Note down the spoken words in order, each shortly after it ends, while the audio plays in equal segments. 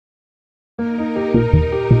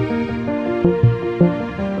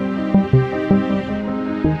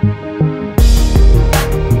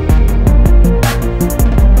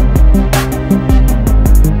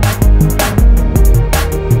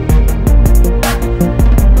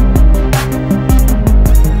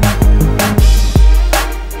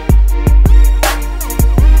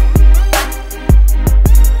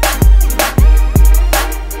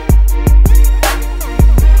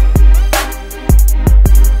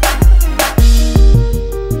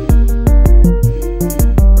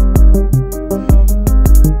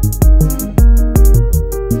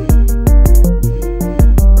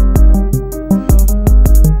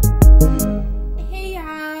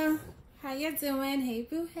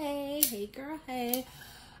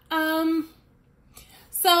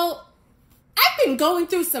So I've been going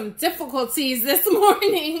through some difficulties this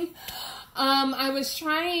morning. I was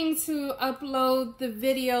trying to upload the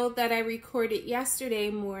video that I recorded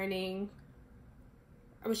yesterday morning.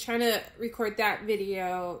 I was trying to record that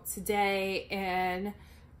video today, and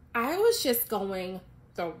I was just going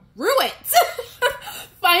through it.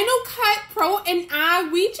 Final Cut Pro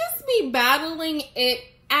and we just be battling it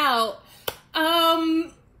out.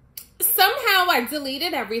 Somehow I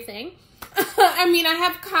deleted everything. I mean, I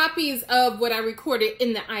have copies of what I recorded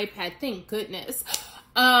in the iPad, thank goodness.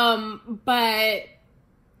 But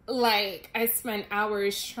like I spent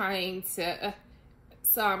hours trying to,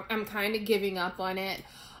 so I'm kind of giving up on it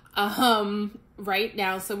right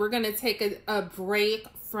now. So we're going to take a break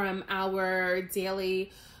from our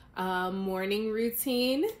daily morning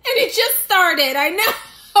routine. And it just started, I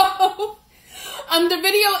know. The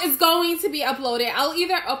video is going to be uploaded. I'll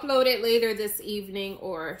either upload it later this evening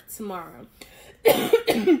or tomorrow.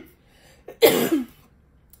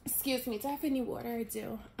 Excuse me, do I have any water? I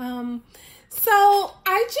do. So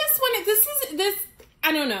I just wanted,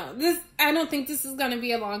 I don't know, I don't think this is going to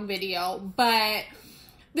be a long video, but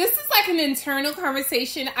this is like an internal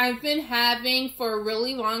conversation I've been having for a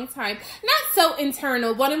really long time. Not so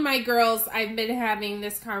internal. One of my girls I've been having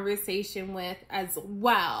this conversation with as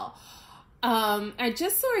well. I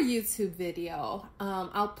just saw a YouTube video.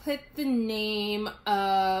 I'll put the name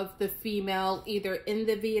of the female either in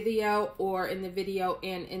the video or in the video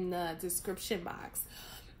and in the description box.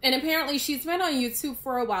 And apparently she's been on YouTube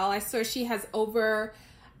for a while. I saw she has over,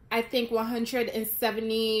 I think,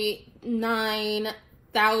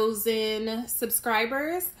 179,000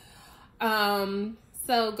 subscribers.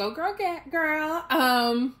 So go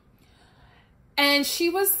girl. And she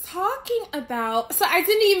was talking about, so I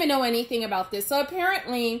didn't even know anything about this. So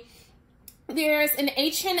apparently there's an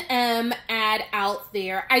H&M ad out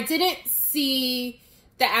there. I didn't see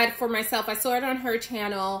the ad for myself. I saw it on her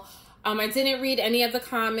channel. I didn't read any of the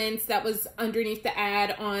comments that was underneath the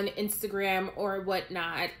ad on Instagram or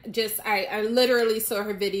whatnot. Just, I literally saw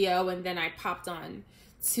her video and then I popped on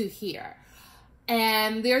to here.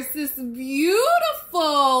 And there's this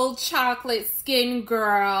beautiful chocolate skin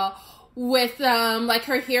girl with like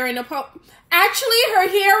her hair in a actually her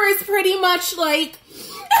hair is pretty much like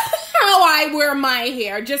how I wear my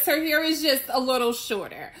hair, just her hair is just a little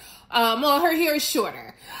shorter. Well, her hair is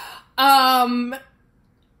shorter. And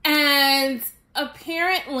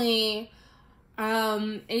apparently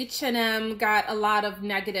H&M got a lot of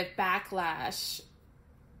negative backlash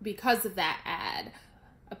because of that ad.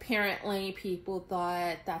 Apparently people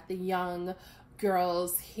thought that the young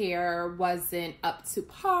girl's hair wasn't up to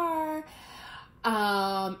par.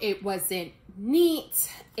 It wasn't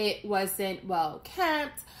neat. It wasn't well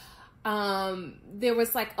kept. There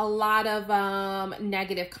was like a lot of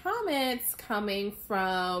negative comments coming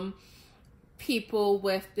from people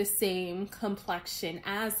with the same complexion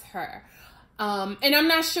as her. And I'm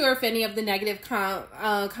not sure if any of the negative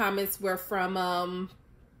comments were from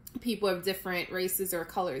people of different races or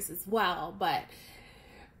colors as well, but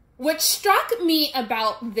what struck me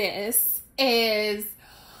about this is,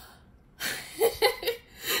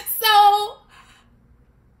 so,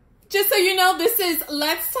 just so you know, this is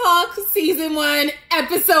Let's Talk Season 1,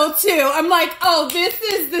 Episode 2. I'm like, oh, this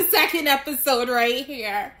is the second episode right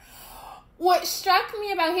here. What struck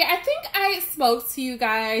me about here, I think I spoke to you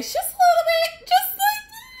guys just a little bit,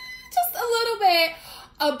 just a little bit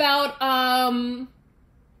about,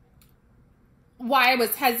 why I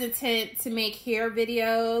was hesitant to make hair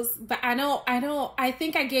videos, but I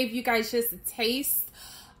think I gave you guys just a taste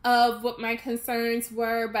of what my concerns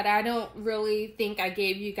were, but I don't really think I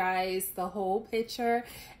gave you guys the whole picture,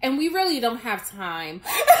 and we really don't have time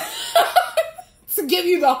to give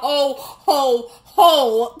you the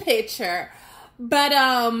whole picture. But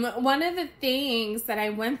one of the things that I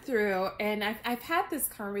went through, and I've had this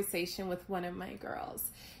conversation with one of my girls,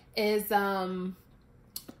 is I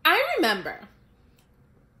remember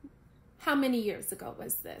how many years ago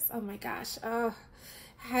was this? Oh my gosh.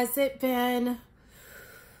 Has it been,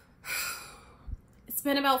 it's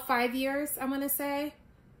been about 5 years, I want to say.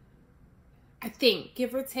 I think,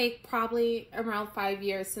 give or take, probably around 5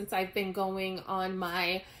 years since I've been going on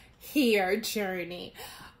my hair journey.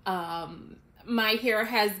 My hair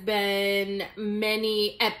has been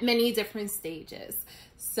at many different stages.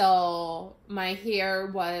 So my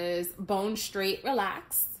hair was bone straight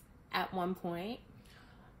relaxed at one point.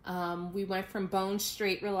 We went from bone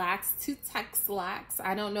straight relaxed to Texlax.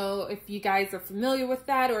 I don't know if you guys are familiar with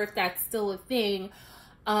that or if that's still a thing.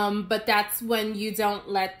 But that's when you don't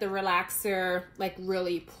let the relaxer like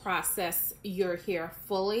really process your hair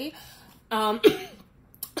fully.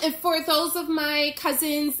 And for those of my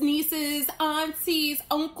cousins, nieces, aunties,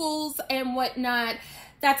 uncles, and whatnot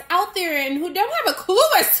that's out there and who don't have a clue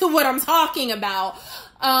as to what I'm talking about,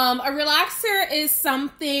 a relaxer is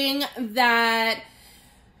something that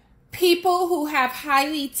people who have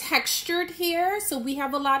highly textured hair, so we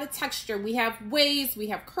have a lot of texture. We have waves, we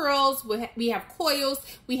have curls, we have coils,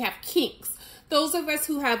 we have kinks. Those of us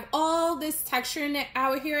who have all this texture in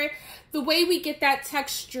our hair, the way we get that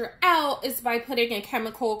texture out is by putting a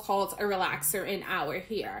chemical called a relaxer in our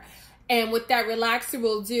hair. And what that relaxer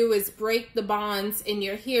will do is break the bonds in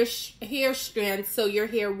your hair strands so your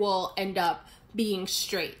hair will end up being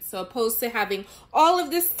straight. So opposed to having all of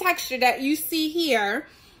this texture that you see here,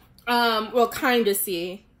 well, kind of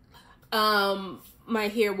see, my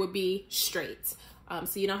hair would be straight.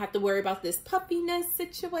 So you don't have to worry about this puffiness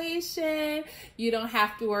situation. You don't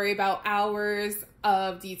have to worry about hours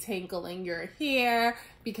of detangling your hair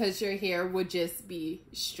because your hair would just be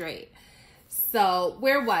straight. So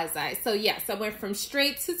where was I? So yes, I went from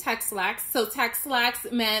straight to Texlax. So Texlax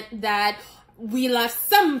meant that we left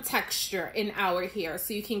some texture in our hair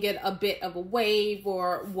so you can get a bit of a wave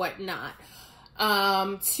or whatnot.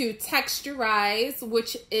 To texturize,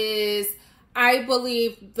 which is, I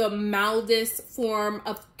believe, the mildest form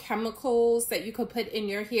of chemicals that you could put in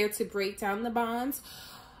your hair to break down the bonds,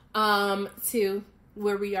 to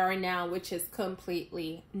where we are now, which is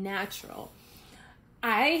completely natural.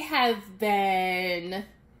 I have been,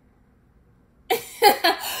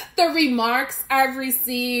 the remarks I've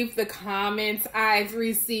received, the comments I've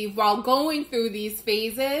received while going through these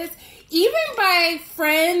phases, even by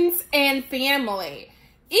friends and family.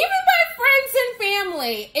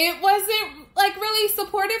 It wasn't like really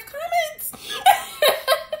supportive comments.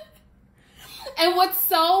 And what's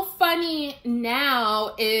so funny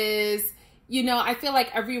now is, you know, I feel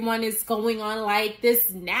like everyone is going on like this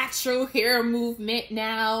natural hair movement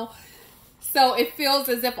now. So it feels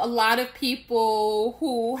as if a lot of people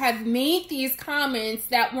who have made these comments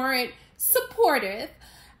that weren't supportive,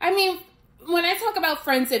 I mean, when I talk about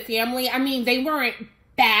friends and family, I mean, they weren't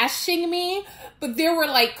bashing me, but there were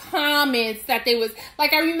like comments that they was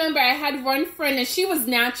like, I remember I had one friend and she was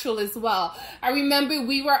natural as well. I remember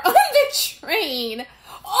we were on the train.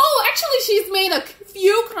 Oh, actually she's made a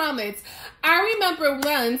few comments. I remember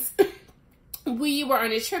once we were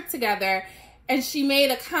on a trip together and she made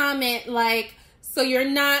a comment like, so you're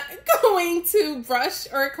not going to brush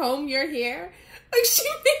or comb your hair? Like, she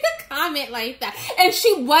made a comment like that. And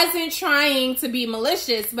she wasn't trying to be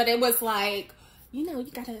malicious, but it was like, you know,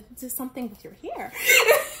 you gotta do something with your hair.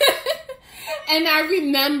 And I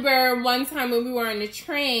remember one time when we were on the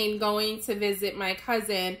train going to visit my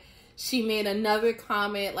cousin, she made another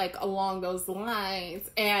comment like along those lines.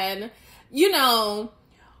 And, you know,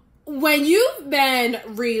 when you've been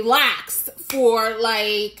relaxed for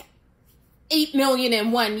like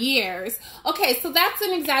 8,000,001 years. Okay, so that's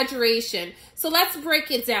an exaggeration. So let's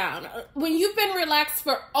break it down. When you've been relaxed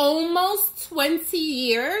for almost 20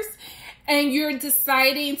 years and you're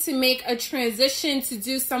deciding to make a transition to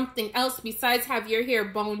do something else besides have your hair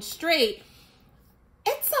bone straight,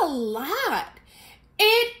 it's a lot.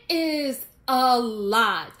 It is a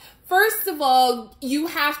lot. First of all, you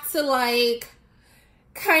have to like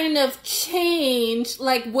kind of change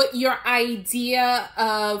like what your idea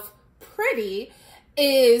of pretty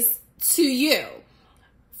is to you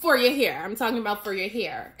for your hair. I'm talking about for your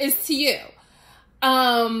hair is to you.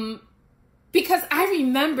 Because I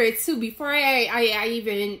remember too, before I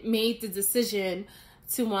even made the decision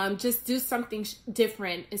to just do something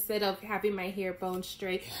different instead of having my hair bone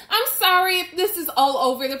straight. I'm sorry if this is all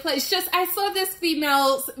over the place. Just I saw this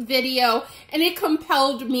female's video and it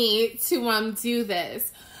compelled me to do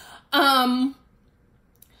this.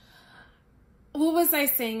 What was I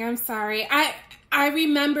saying? I'm sorry. I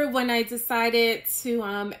remember when I decided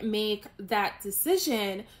to make that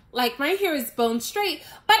decision, like my hair is bone straight,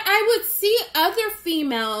 but I would see other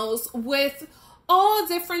females with all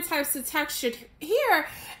different types of textured hair.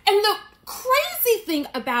 And crazy thing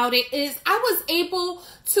about it is I was able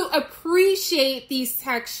to appreciate these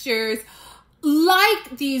textures,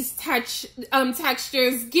 like these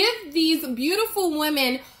textures, give these beautiful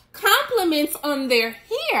women compliments on their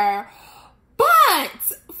hair.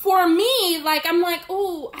 But for me, like, I'm like,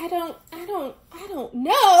 oh, I don't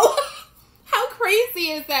know. How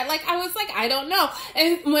crazy is that? Like, I was like, I don't know.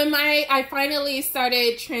 And when I finally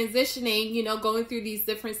started transitioning, you know, going through these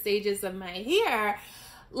different stages of my hair,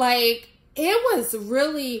 like, it was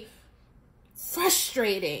really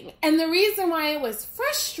frustrating. And the reason why it was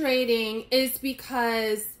frustrating is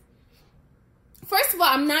because, first of all,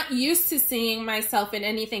 I'm not used to seeing myself in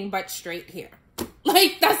anything but straight hair.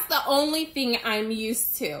 Like, that's the only thing I'm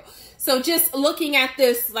used to. So just looking at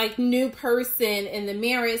this, like, new person in the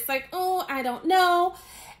mirror, it's like, oh, I don't know.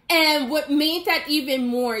 And what made that even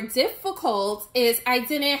more difficult is I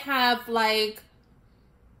didn't have, like,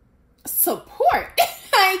 support.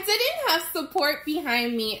 I didn't have support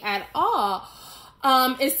behind me at all.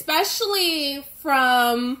 Especially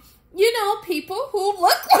from, you know, people who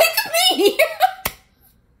look like me.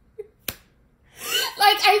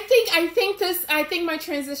 Like, I think my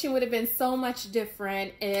transition would have been so much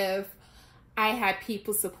different if I had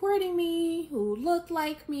people supporting me who looked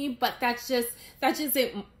like me, but that just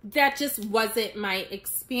wasn't my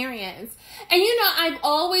experience. And you know, I've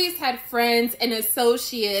always had friends and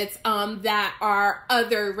associates that are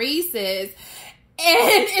other races,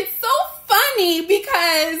 and it's so funny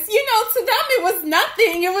because, you know, to them it was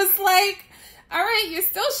nothing. It was like, all right, you're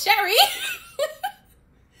still Sherry.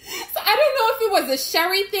 So I don't know if it was a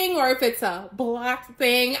Sherry thing or if it's a Black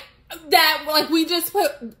thing, that, like, we just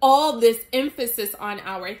put all this emphasis on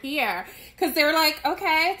our hair because they're like,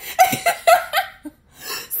 okay.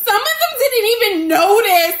 Some of them didn't even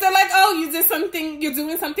notice. They're like, oh, you're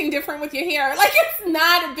doing something different with your hair. Like, it's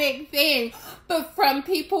not a big thing. But from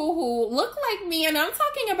people who look like me, and I'm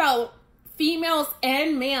talking about females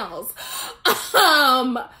and males,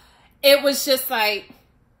 it was just like,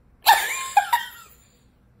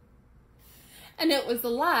 and it was a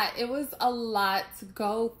lot. It was a lot to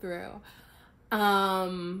go through.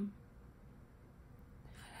 And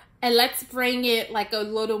let's bring it like a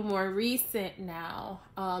little more recent now.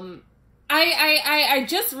 I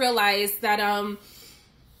just realized that I've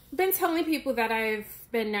been telling people that I've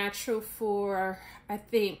been natural for, I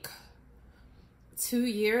think, 2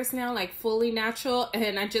 years now, like fully natural,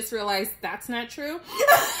 and I just realized that's not true.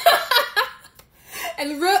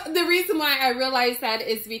 And the reason why I realized that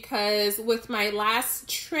is because with my last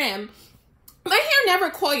trim, my hair never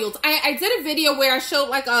coiled. I did a video where I showed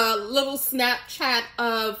like a little Snapchat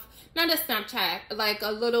of, not a Snapchat, like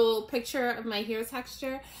a little picture of my hair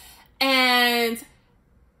texture. And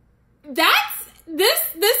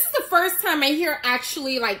this is the first time my hair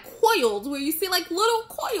actually like coiled, where you see like little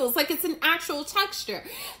coils, like it's an actual texture.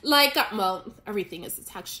 Like, well, everything is a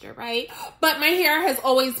texture, right? But my hair has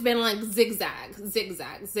always been like zigzag,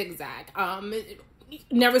 zigzag, zigzag.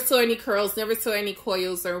 Never saw any curls, never saw any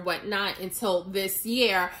coils or whatnot until this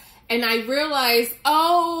year. And I realized,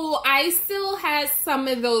 oh, I still had some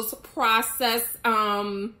of those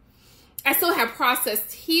I still have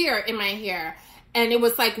processed hair in my hair. And it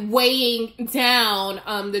was like weighing down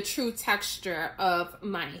the true texture of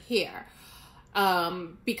my hair.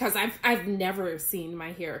 Because I've never seen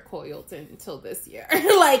my hair coiled until this year.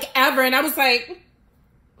 Like, ever. And I was like,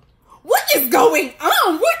 what is going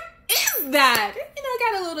on? What is that? You know, I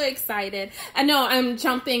got a little excited. I know I'm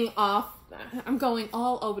jumping off. I'm going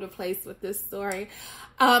all over the place with this story.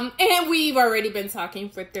 And we've already been talking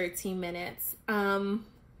for 13 minutes.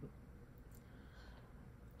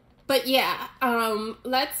 But yeah,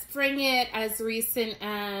 let's bring it as recent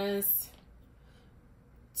as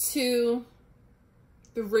 2-3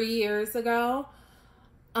 years ago.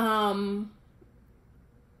 At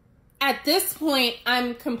this point,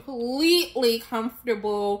 I'm completely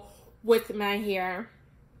comfortable with my hair.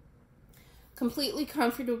 Completely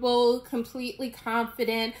comfortable, completely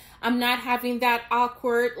confident. I'm not having that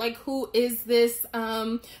awkward, like, who is this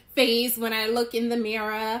phase when I look in the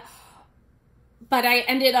mirror. But I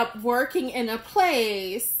ended up working in a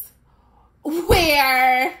place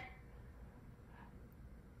where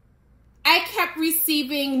I kept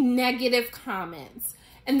receiving negative comments.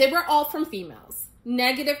 And they were all from females.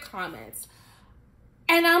 Negative comments.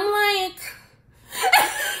 And I'm like...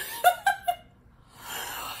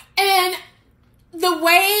 and the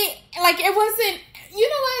way... like, it wasn't... you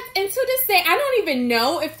know what? And to this day, I don't even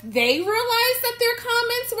know if they realized that their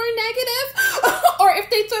comments were negative or if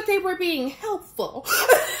they thought they were being helpful.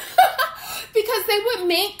 Because they would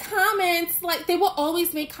make comments, like, they will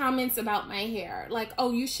always make comments about my hair. Like,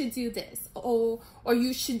 oh, you should do this. Oh, or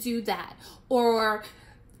you should do that. Or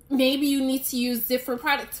maybe you need to use different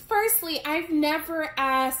products. Firstly, I've never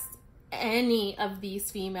asked any of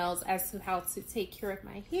these females as to how to take care of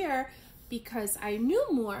my hair because I knew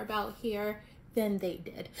more about hair than they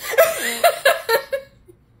did.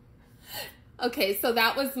 Okay, so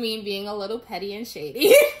that was me being a little petty and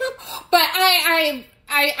shady. But I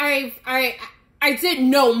did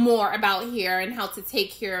know more about hair and how to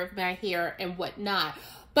take care of my hair and whatnot.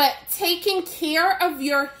 But taking care of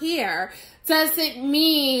your hair doesn't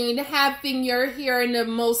mean having your hair in the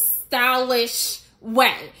most stylish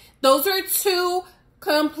way. Those are two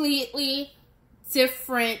completely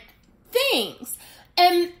different things.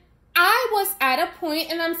 And I was at a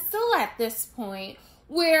point, and I'm still at this point,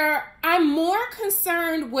 where I'm more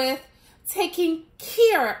concerned with taking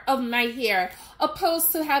care of my hair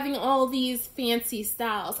opposed to having all these fancy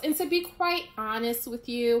styles. And to be quite honest with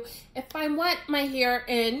you, if I want my hair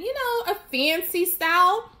in, you know, a fancy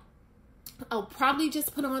style, I'll probably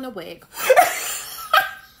just put on a wig.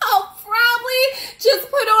 I'll probably just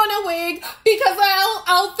put on a wig because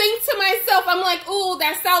I'll think to myself, I'm like, ooh,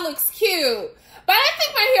 that style looks cute. But I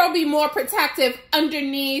think my hair will be more protective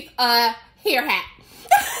underneath a hair hat.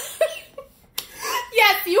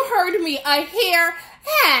 Yes, you heard me, a hair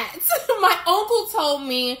hat. My uncle told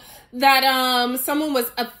me that someone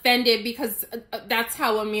was offended because that's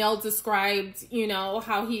how Emil described, you know,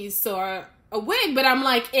 how he saw a wig. But I'm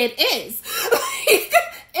like, it is.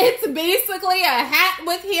 It's basically a hat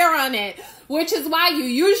with hair on it, which is why you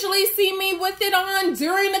usually see me with it on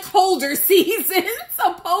during the colder seasons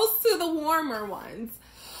opposed to the warmer ones.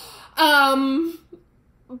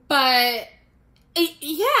 But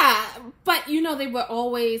yeah, but you know, they would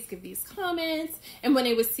always give these comments, and when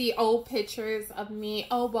they would see old pictures of me,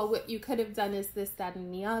 oh, well, what you could have done is this, that,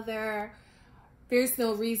 and the other. There's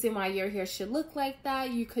no reason why your hair should look like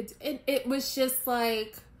that. You could, it was just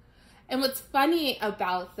like, and what's funny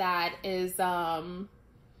about that is,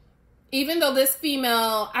 even though this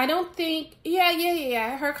female, I don't think,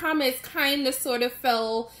 yeah, her comments kind of sort of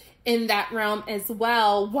fell in that realm as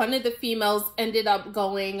well. One of the females ended up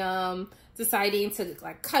going, deciding to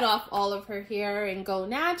like cut off all of her hair and go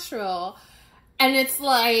natural. And it's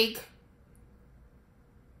like,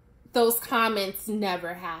 those comments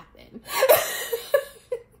never happen.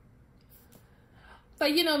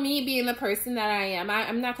 But you know, me being the person that I am,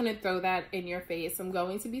 I'm not going to throw that in your face. I'm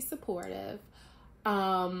going to be supportive.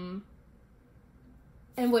 And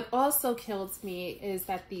what also kills me is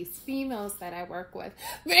that these females that I work with,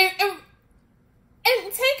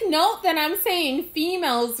 and take note that I'm saying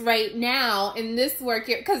females right now in this work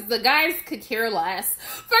here, because the guys could care less.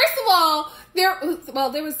 First of all, there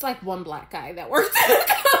was like one black guy that worked in the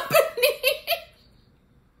company.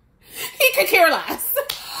 He could care less.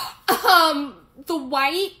 The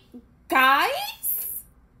white guys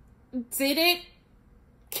didn't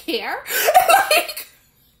care. Like,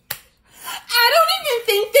 I don't even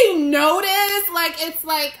think they noticed. Like, it's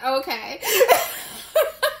like, okay.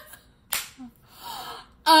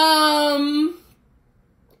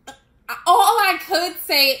 All I could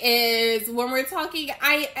say is when we're talking,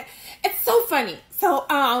 it's so funny. So,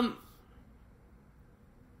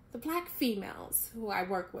 the black females who I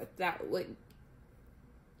work with that would,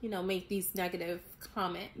 you know, make these negative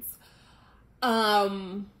comments,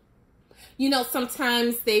 you know,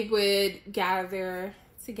 sometimes they would gather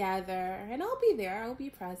together, and I'll be there, I'll be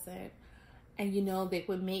present, and you know, they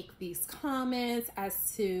would make these comments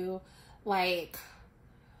as to like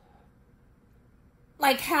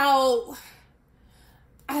how,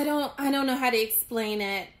 I don't know how to explain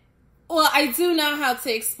it. Well, I do know how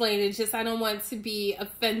to explain it, just I don't want to be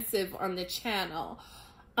offensive on the channel.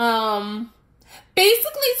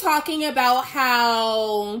 Basically talking about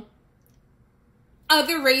how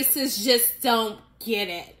other races just don't get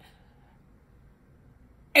it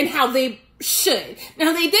and how they should.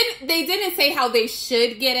 Now they didn't say how they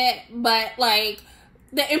should get it, but like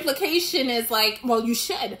the implication is like, well, you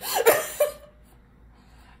should.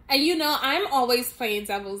 And you know, I'm always playing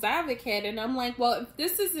devil's advocate, and I'm like, well, if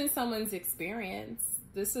this isn't someone's experience,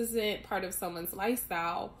 this isn't part of someone's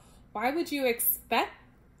lifestyle, why would you expect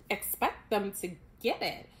them to get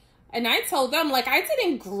it? And I told them, like, I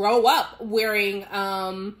didn't grow up wearing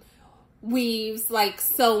weaves, like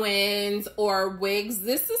sew-ins or wigs.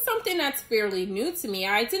 This is something that's fairly new to me.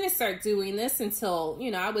 I didn't start doing this until,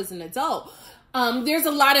 you know, I was an adult. There's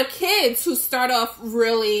a lot of kids who start off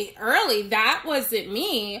really early. That wasn't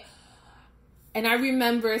me. And I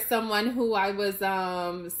remember someone who I was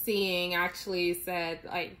seeing actually said,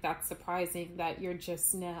 like, that's surprising that you're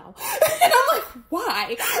just now. And I'm like,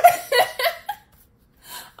 why?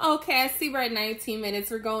 Okay, I see we're at 19 minutes.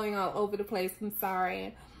 We're going all over the place. I'm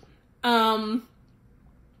sorry.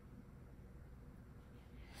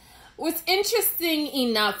 What's interesting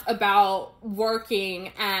enough about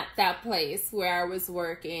working at that place where I was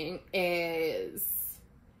working is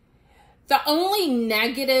the only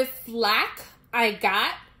negative flack I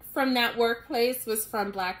got from that workplace was from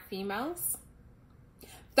Black females.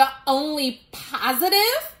 The only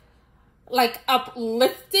positive, like,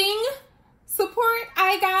 uplifting support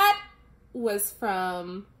I got was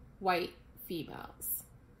from white females.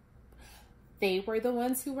 They were the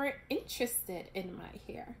ones who were interested in my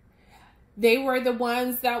hair. They were the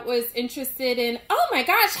ones that was interested in, oh my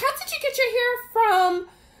gosh, how did you get your hair from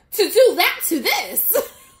to do that to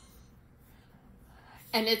this?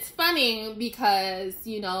 And it's funny because,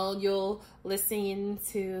 you know, you'll listen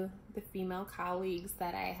to the female colleagues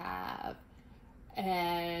that I have,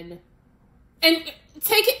 and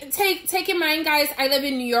take in mind, guys, I live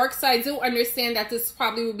in New York, so I do understand that this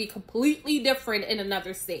probably would be completely different in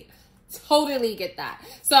another state. Totally get that.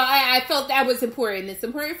 So I felt that was important. It's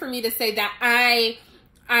important for me to say that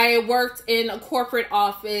I worked in a corporate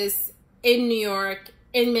office in New York,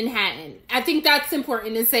 in Manhattan. I think that's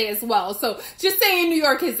important to say as well. So just saying New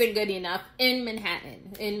York isn't good enough. In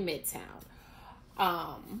Manhattan, in Midtown.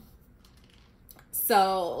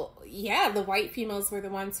 So yeah, the white females were the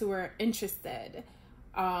ones who were interested.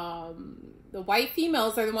 The white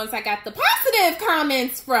females are the ones I got the positive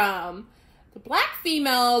comments from. The Black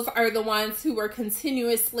females are the ones who were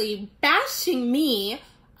continuously bashing me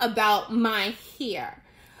about my hair.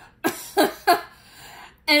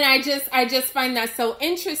 And I just find that so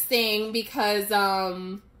interesting because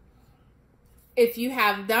if you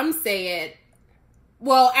have them say it,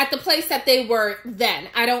 well, at the place that they were then,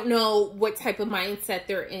 I don't know what type of mindset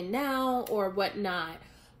they're in now or whatnot,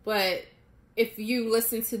 but if you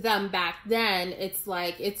listen to them back then, it's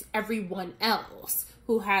like it's everyone else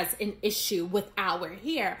who has an issue with our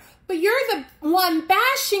hair. But you're the one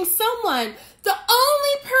bashing someone, the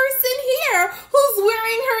only person here who's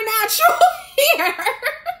wearing her natural hair.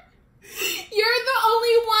 You're the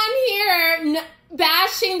only one here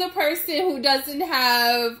bashing the person who doesn't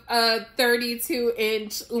have a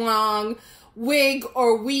 32-inch long wig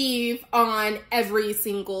or weave on every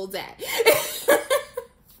single day.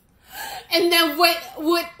 And then what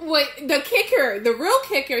the kicker, the real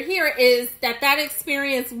kicker here is that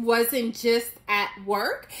experience wasn't just at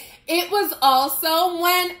work. It was also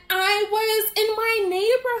when I was in my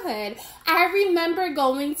neighborhood. I remember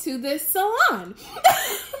going to this salon.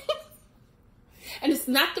 And it's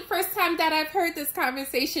not the first time that I've heard this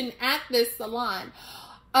conversation at this salon.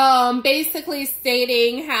 Basically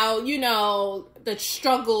stating how, you know, the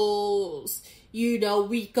struggles, you know,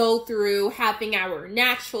 we go through having our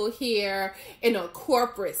natural hair in a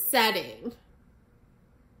corporate setting.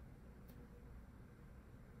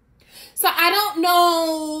 So I don't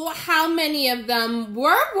know how many of them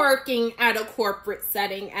were working at a corporate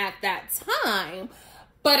setting at that time,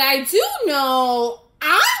 but I do know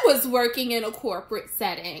I was working in a corporate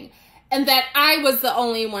setting and that I was the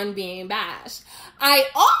only one being bashed. I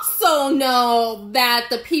also know that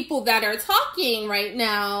the people that are talking right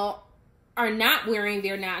now are not wearing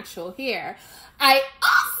their natural hair. I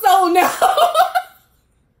also know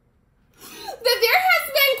that there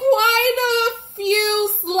has been quite a few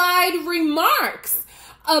slide remarks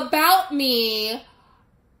about me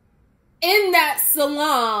in that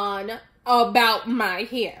salon about my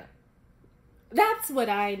hair. That's what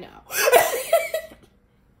I know.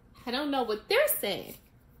 I don't know what they're saying,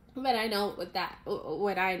 but I know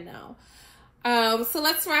what I know. So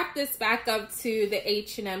let's wrap this back up to the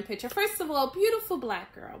H&M picture. First of all, beautiful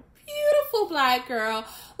black girl,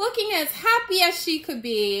 looking as happy as she could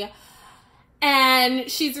be. And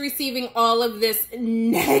she's receiving all of this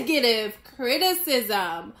negative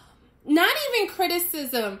criticism. Not even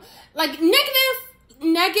criticism, like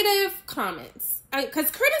negative comments.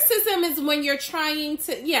 Because criticism is when you're trying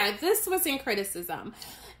to, yeah, this wasn't criticism.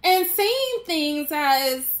 And saying things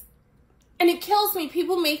as, and it kills me,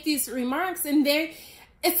 people make these remarks and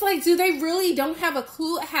it's like, do they really don't have a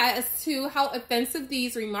clue as to how offensive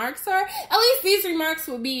these remarks are? At least these remarks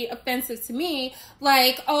would be offensive to me.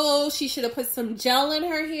 Like, oh, she should have put some gel in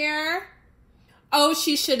her hair. Oh,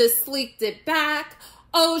 she should have sleeked it back.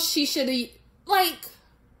 Oh, she should have, like,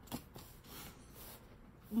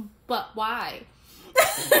 but why?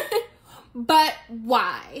 But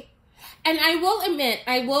why? And I will admit,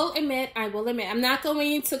 I'm not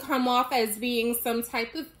going to come off as being some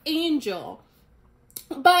type of angel.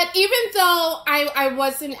 But even though I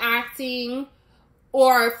wasn't acting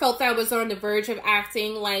or felt I was on the verge of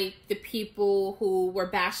acting like the people who were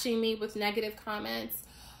bashing me with negative comments,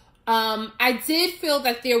 I did feel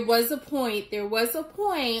that there was a point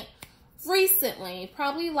recently,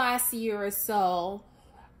 probably last year or so,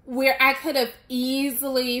 where I could have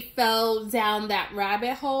easily fell down that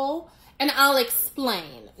rabbit hole. And I'll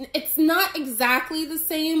explain. It's not exactly the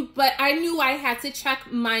same, but I knew I had to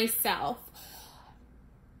check myself.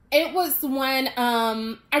 It was when,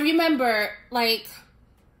 I remember, like,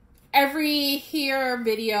 every hair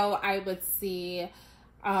video I would see,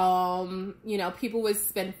 you know, people would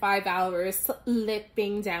spend 5 hours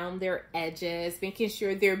slipping down their edges, making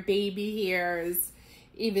sure their baby hairs,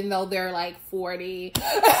 even though they're like 40. I'm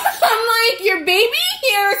like, your baby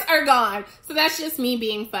hairs are gone. So that's just me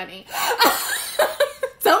being funny.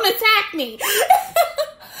 Don't attack me.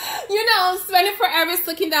 You know, spending forever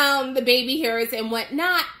slicking down the baby hairs and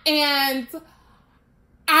whatnot. And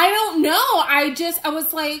I don't know. I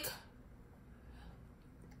was like,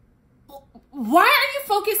 why are you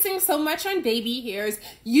focusing so much on baby hairs?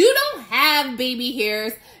 You don't have baby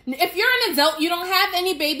hairs. If you're an adult, you don't have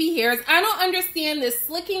any baby hairs. I don't understand this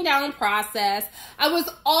slicking down process. I was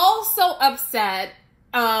also upset,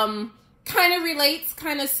 kind of relates,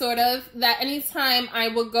 kind of sort of, that anytime I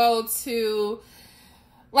would go to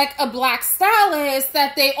like a black stylist,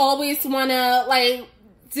 that they always want to like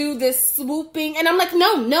do this swooping. And I'm like,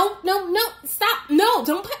 no, stop. No,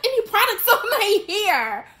 don't put any products on my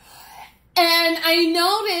hair. And I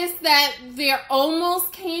noticed that there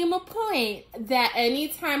almost came a point that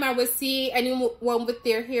anytime I would see anyone with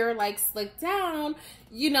their hair like slicked down,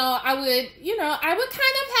 you know, I would kind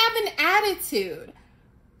of have an attitude.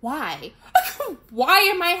 Why? Why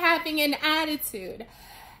am I having an attitude?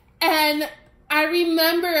 And I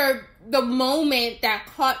remember the moment that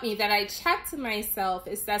caught me, that I checked myself,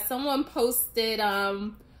 is that someone posted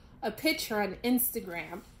a picture on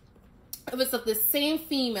Instagram. It was of the same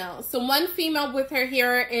female. So one female with her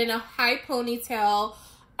hair in a high ponytail,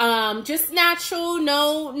 just natural,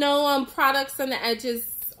 no products on the edges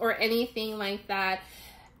or anything like that.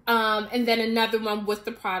 And then another one with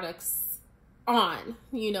the products on,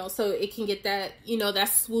 you know, so it can get that, you know, that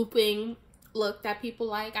swooping look that people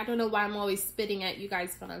like. I don't know why I'm always spitting at you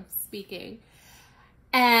guys when I'm speaking.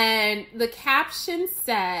 And the caption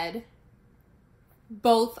said,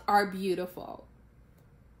 "Both are beautiful."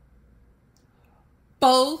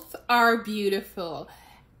 Both are beautiful.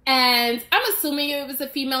 And I'm assuming it was a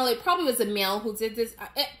female. It probably was a male who did this.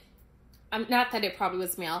 Not that it probably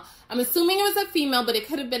was male. I'm assuming it was a female, but it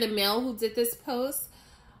could have been a male who did this post.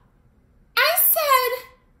 I said,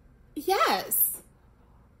 yes,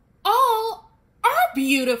 all are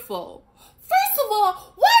beautiful. First of all,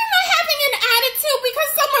 why am I having an attitude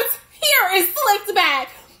because someone's hair is slicked back?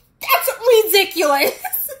 That's ridiculous.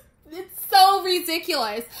 It's so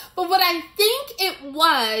ridiculous. But what I think it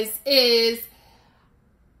was is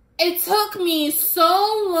it took me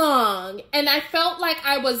so long, and I felt like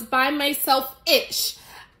I was by myself-ish.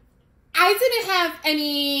 I didn't have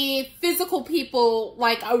any physical people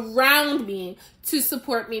like around me to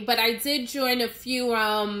support me, but I did join a few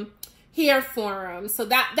hair forums. So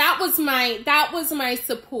that was my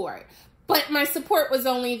support. But my support was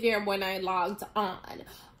only there when I logged on.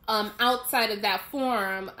 Outside of that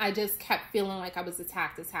forum, I just kept feeling like I was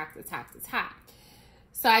attacked.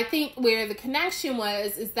 So I think where the connection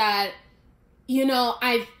was is that, you know,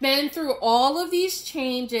 I've been through all of these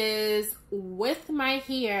changes with my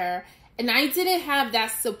hair, and I didn't have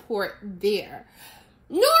that support there.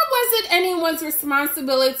 Nor was it anyone's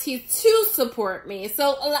responsibility to support me.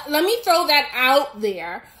 So let me throw that out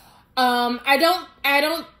there. I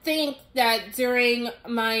don't think that during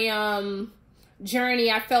my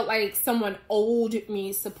journey I felt like someone owed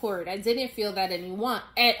me support. I didn't feel that I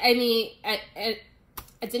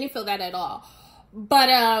didn't feel that at all. But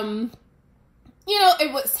you know,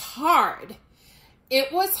 it was hard.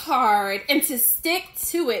 It was hard, and to stick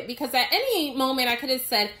to it, because at any moment I could have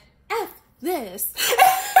said, F this.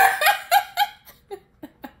 Give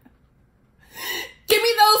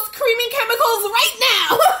me those creamy chemicals right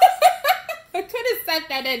now. I could have said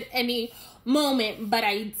that at any moment, but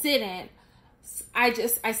I didn't.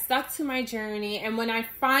 I stuck to my journey, and when I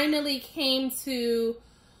finally came to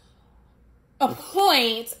a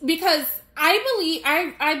point, because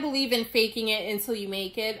I believe in faking it until you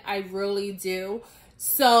make it. I really do.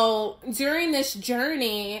 So during this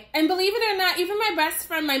journey, and believe it or not, even my best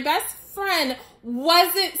friend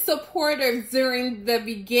wasn't supportive during the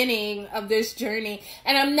beginning of this journey.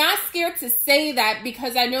 And I'm not scared to say that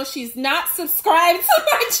because I know she's not subscribed to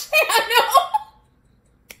my channel.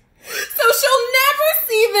 So she'll never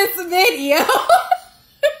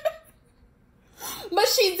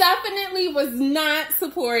definitely was not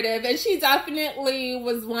supportive, and she definitely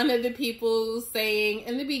was one of the people saying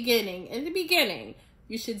in the beginning,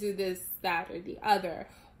 you should do this, that, or the other.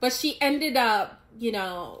 But she ended up, you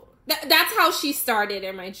know, that's how she started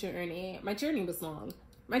in my journey. My journey was long.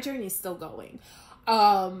 My journey is still going.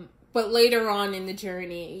 But later on in the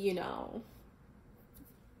journey, you know,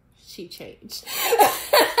 she changed.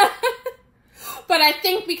 But I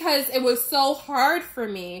think because it was so hard for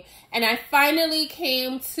me, and I finally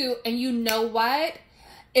came to, and you know what?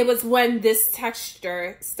 It was when this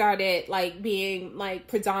texture started like being like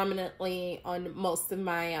predominantly on most of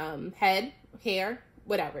my head, hair,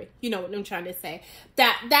 whatever. You know what I'm trying to say.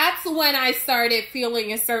 That's when I started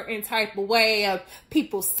feeling a certain type of way of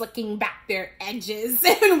people slicking back their edges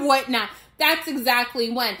and whatnot. That's exactly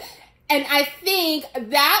when. And I think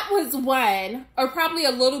that was when, or probably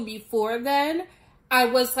a little before then, I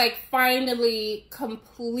was like finally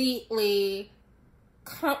completely,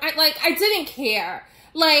 I didn't care.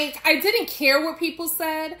 Like, I didn't care what people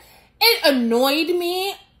said. It annoyed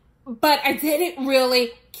me, but I didn't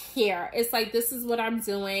really care. It's like, this is what I'm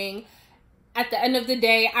doing. At the end of the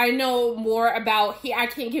day, I know more about hair. I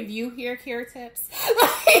can't give you hair care tips.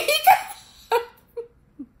 Like,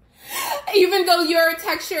 even though your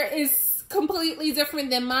texture is completely different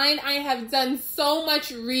than mine, I have done so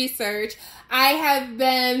much research. I have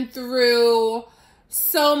been through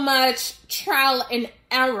so much trial and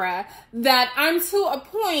error that I'm to a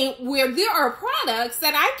point where there are products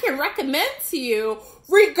that I can recommend to you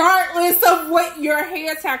regardless of what your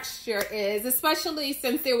hair texture is, especially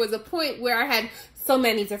since there was a point where I had so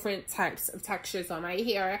many different types of textures on my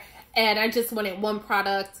hair and I just wanted one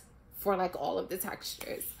product for like all of the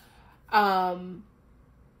textures.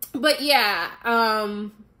 But yeah,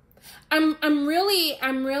 I'm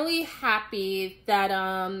really happy that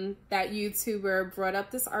that YouTuber brought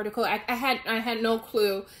up this article. I had no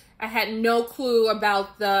clue. I had no clue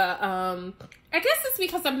about the I guess it's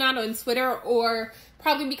because I'm not on Twitter, or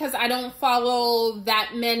probably because I don't follow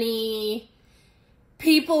that many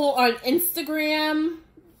people on Instagram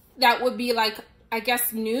that would be like, I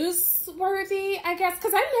guess, newsworthy, I guess,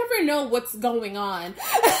 because I never know what's going on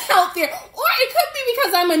out there. Or it could be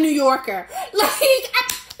because I'm a New Yorker. Like,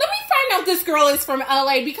 let me find out this girl is from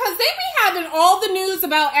LA, because they be having all the news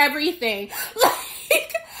about everything.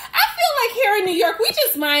 Like, I feel like here in New York, we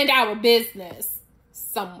just mind our business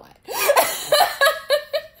somewhat.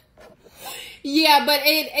 Yeah, but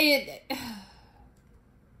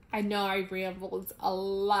I know I rambled a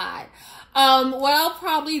lot. What I'll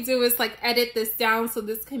probably do is like edit this down so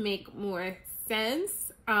this can make more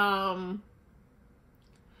sense. I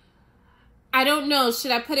don't know.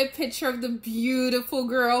 Should I put a picture of the beautiful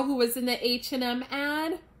girl who was in the H&M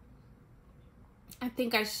ad? I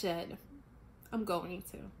think I should. I'm going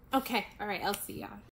to. Okay. All right. I'll see y'all.